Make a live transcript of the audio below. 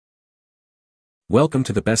Welcome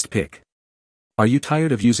to the best pick. Are you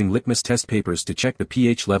tired of using litmus test papers to check the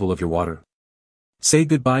pH level of your water? Say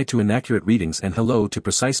goodbye to inaccurate readings and hello to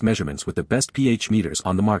precise measurements with the best pH meters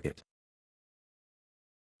on the market.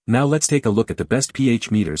 Now let's take a look at the best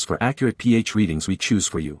pH meters for accurate pH readings we choose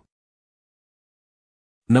for you.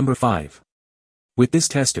 Number 5. With this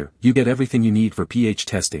tester, you get everything you need for pH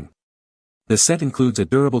testing. The set includes a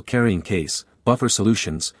durable carrying case, buffer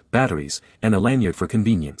solutions, batteries, and a lanyard for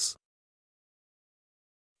convenience.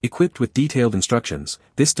 Equipped with detailed instructions,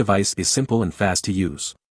 this device is simple and fast to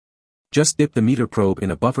use. Just dip the meter probe in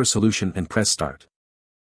a buffer solution and press start.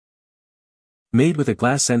 Made with a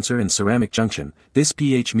glass sensor and ceramic junction, this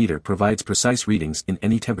pH meter provides precise readings in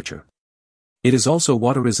any temperature. It is also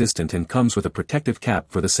water resistant and comes with a protective cap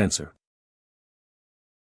for the sensor.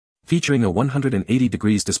 Featuring a 180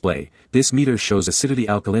 degrees display, this meter shows acidity,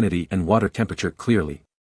 alkalinity, and water temperature clearly.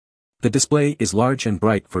 The display is large and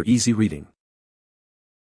bright for easy reading.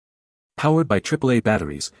 Powered by AAA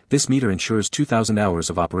batteries, this meter ensures 2,000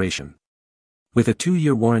 hours of operation. With a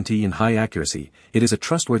 2-year warranty and high accuracy, it is a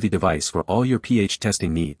trustworthy device for all your pH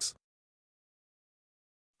testing needs.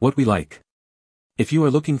 What we like. If you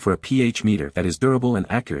are looking for a pH meter that is durable and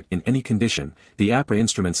accurate in any condition, the Apera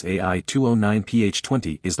Instruments AI209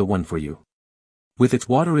 pH20 is the one for you. With its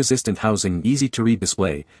water-resistant housing and easy-to-read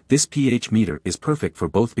display, this pH meter is perfect for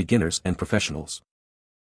both beginners and professionals.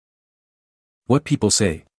 What people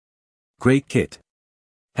say. Great kit.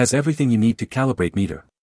 Has everything you need to calibrate meter.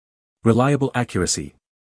 Reliable accuracy.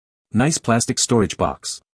 Nice plastic storage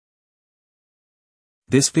box.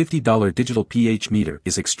 This $50 digital pH meter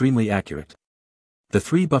is extremely accurate. The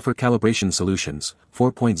 3 buffer calibration solutions,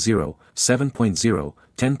 4.0, 7.0,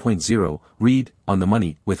 10.0, read on the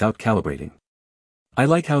money without calibrating. I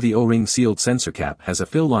like how the O-ring sealed sensor cap has a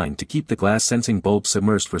fill line to keep the glass sensing bulb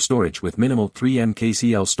submerged for storage with minimal 3M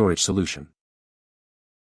KCl storage solution.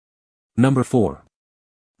 Number 4.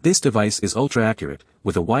 This device is ultra accurate,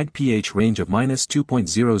 with a wide pH range of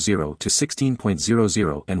 -2.00 to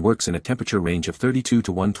 16.00 and works in a temperature range of 32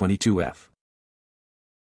 to 122 F.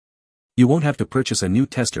 You won't have to purchase a new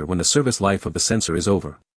tester when the service life of the sensor is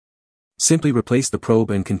over. Simply replace the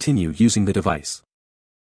probe and continue using the device.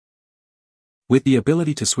 With the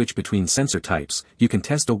ability to switch between sensor types, you can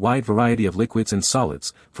test a wide variety of liquids and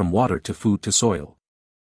solids, from water to food to soil.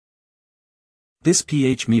 This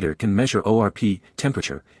pH meter can measure ORP,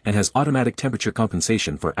 temperature, and has automatic temperature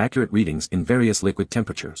compensation for accurate readings in various liquid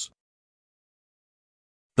temperatures.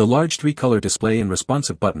 The large 3-color display and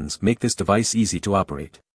responsive buttons make this device easy to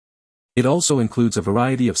operate. It also includes a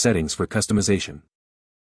variety of settings for customization.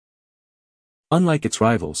 Unlike its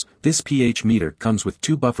rivals, this pH meter comes with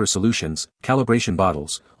 2 buffer solutions, calibration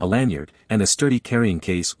bottles, a lanyard, and a sturdy carrying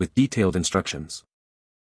case with detailed instructions.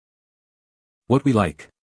 What we like.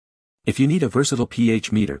 If you need a versatile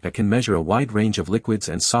pH meter that can measure a wide range of liquids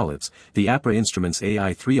and solids, the Apera Instruments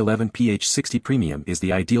AI311 pH60 Premium is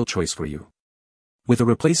the ideal choice for you. With a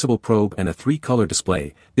replaceable probe and a 3-color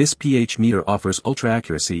display, this pH meter offers ultra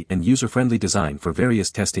accuracy and user-friendly design for various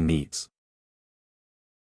testing needs.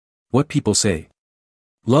 What people say.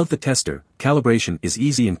 Love the tester, calibration is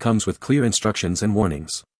easy and comes with clear instructions and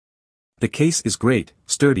warnings. The case is great,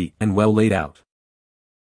 sturdy, and well laid out.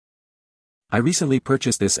 I recently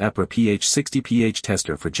purchased this Apera pH60 pH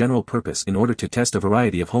tester for general purpose in order to test a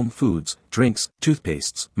variety of home foods, drinks,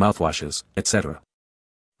 toothpastes, mouthwashes, etc.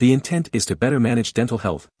 The intent is to better manage dental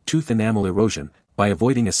health, tooth enamel erosion, by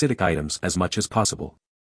avoiding acidic items as much as possible.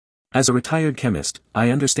 As a retired chemist, I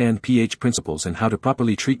understand pH principles and how to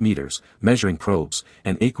properly treat meters, measuring probes,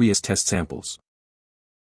 and aqueous test samples.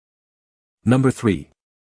 Number 3.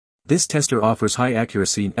 This tester offers high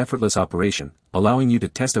accuracy and effortless operation, allowing you to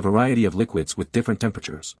test a variety of liquids with different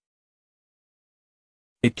temperatures.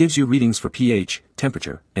 It gives you readings for pH,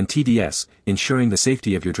 temperature, and TDS, ensuring the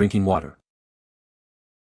safety of your drinking water.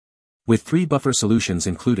 With 3 buffer solutions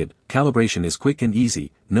included, calibration is quick and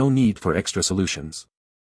easy, no need for extra solutions.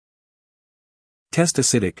 Test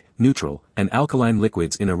acidic, neutral, and alkaline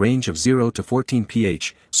liquids in a range of 0 to 14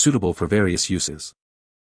 pH, suitable for various uses.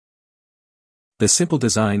 The simple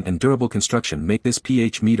design and durable construction make this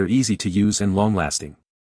pH meter easy to use and long-lasting.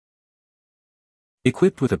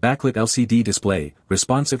 Equipped with a backlit LCD display,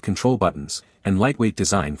 responsive control buttons, and lightweight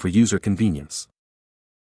design for user convenience.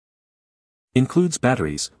 Includes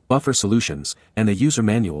batteries, buffer solutions, and a user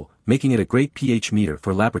manual, making it a great pH meter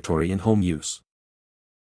for laboratory and home use.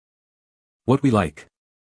 What we like.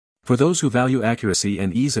 For those who value accuracy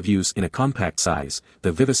and ease of use in a compact size,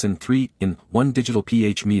 the Vivosun 3-in-1 digital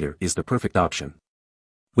pH meter is the perfect option.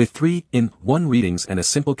 With 3-in-1 readings and a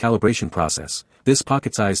simple calibration process, this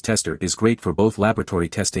pocket-sized tester is great for both laboratory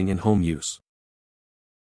testing and home use.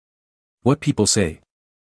 What people say.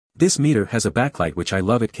 This meter has a backlight which I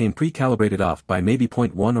love. It came pre-calibrated off by maybe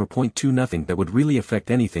 0.1 or 0.2, nothing that would really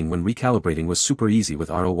affect anything. When recalibrating was super easy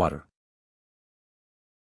with RO water.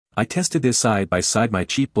 I tested this side by side my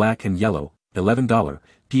cheap black and yellow, $11,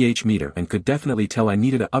 pH meter, and could definitely tell I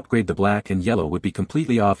needed to upgrade. The black and yellow would be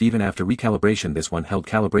completely off even after recalibration. This one held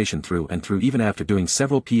calibration through and through even after doing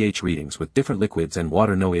several pH readings with different liquids and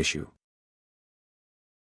water, no issue.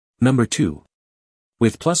 Number 2.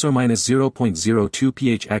 With plus or minus 0.02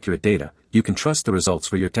 pH accurate data, you can trust the results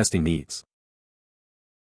for your testing needs.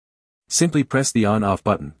 Simply press the on-off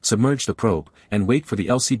button, submerge the probe, and wait for the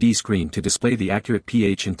LCD screen to display the accurate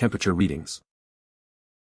pH and temperature readings.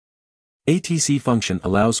 ATC function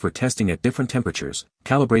allows for testing at different temperatures.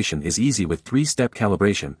 Calibration is easy with 3-step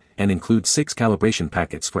calibration, and includes 6 calibration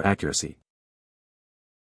packets for accuracy.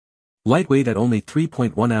 Lightweight at only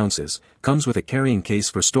 3.1 ounces, comes with a carrying case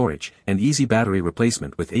for storage, and easy battery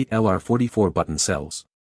replacement with 8 LR44 button cells.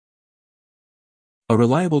 A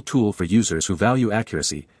reliable tool for users who value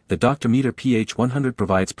accuracy, the Dr. Meter pH 100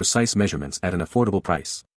 provides precise measurements at an affordable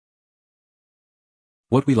price.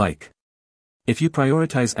 What we like. If you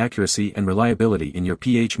prioritize accuracy and reliability in your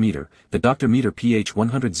pH meter, the Dr. Meter pH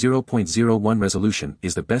 100 0.01 resolution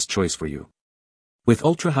is the best choice for you. With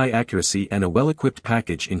ultra-high accuracy and a well-equipped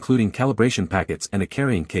package including calibration packets and a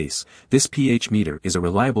carrying case, this pH meter is a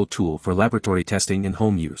reliable tool for laboratory testing and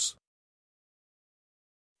home use.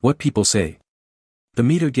 What people say. The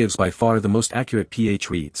meter gives by far the most accurate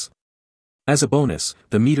pH reads. As a bonus,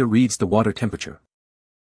 the meter reads the water temperature.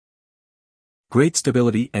 Great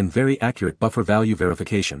stability and very accurate buffer value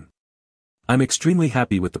verification. I'm extremely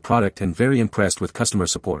happy with the product and very impressed with customer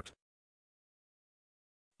support.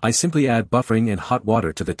 I simply add buffering and hot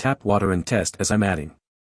water to the tap water and test as I'm adding.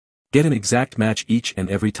 Get an exact match each and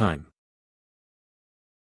every time.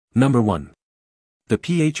 Number 1. The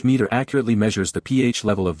pH meter accurately measures the pH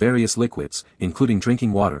level of various liquids, including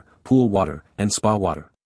drinking water, pool water, and spa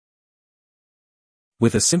water.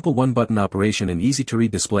 With a simple one-button operation and easy-to-read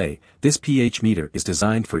display, this pH meter is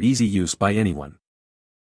designed for easy use by anyone.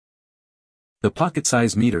 The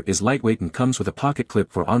pocket-size meter is lightweight and comes with a pocket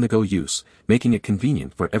clip for on-the-go use, making it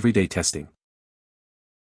convenient for everyday testing.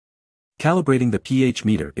 Calibrating the pH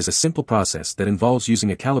meter is a simple process that involves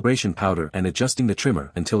using a calibration powder and adjusting the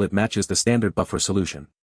trimmer until it matches the standard buffer solution.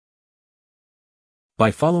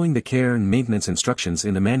 By following the care and maintenance instructions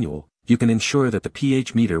in the manual, you can ensure that the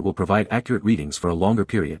pH meter will provide accurate readings for a longer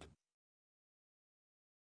period.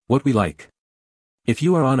 What we like. If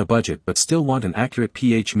you are on a budget but still want an accurate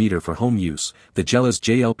pH meter for home use, the Jellas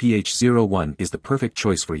JLPH01 is the perfect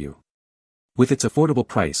choice for you. With its affordable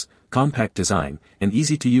price, compact design, and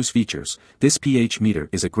easy-to-use features, this pH meter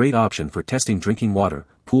is a great option for testing drinking water,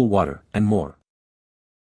 pool water, and more.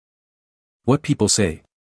 What people say.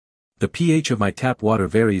 The pH of my tap water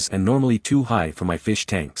varies and normally too high for my fish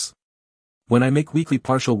tanks. When I make weekly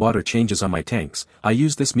partial water changes on my tanks, I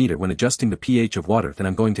use this meter when adjusting the pH of water that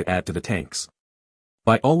I'm going to add to the tanks.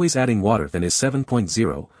 By always adding water that is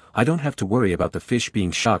 7.0, I don't have to worry about the fish being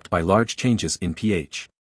shocked by large changes in pH.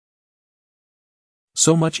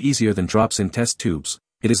 So much easier than drops in test tubes.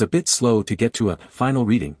 It is a bit slow to get to a final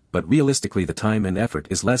reading, but realistically the time and effort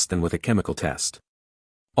is less than with a chemical test.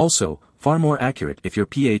 Also, far more accurate if your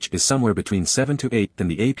pH is somewhere between 7 to 8 than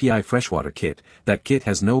the API freshwater kit. That kit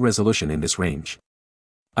has no resolution in this range.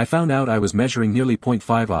 I found out I was measuring nearly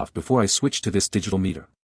 0.5 off before I switched to this digital meter.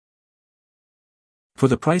 For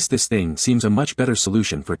the price, this thing seems a much better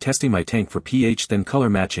solution for testing my tank for pH than color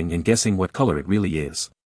matching and guessing what color it really is.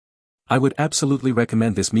 I would absolutely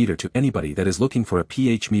recommend this meter to anybody that is looking for a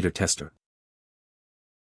pH meter tester.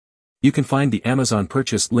 You can find the Amazon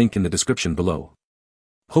purchase link in the description below.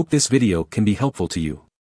 Hope this video can be helpful to you.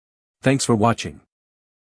 Thanks for watching.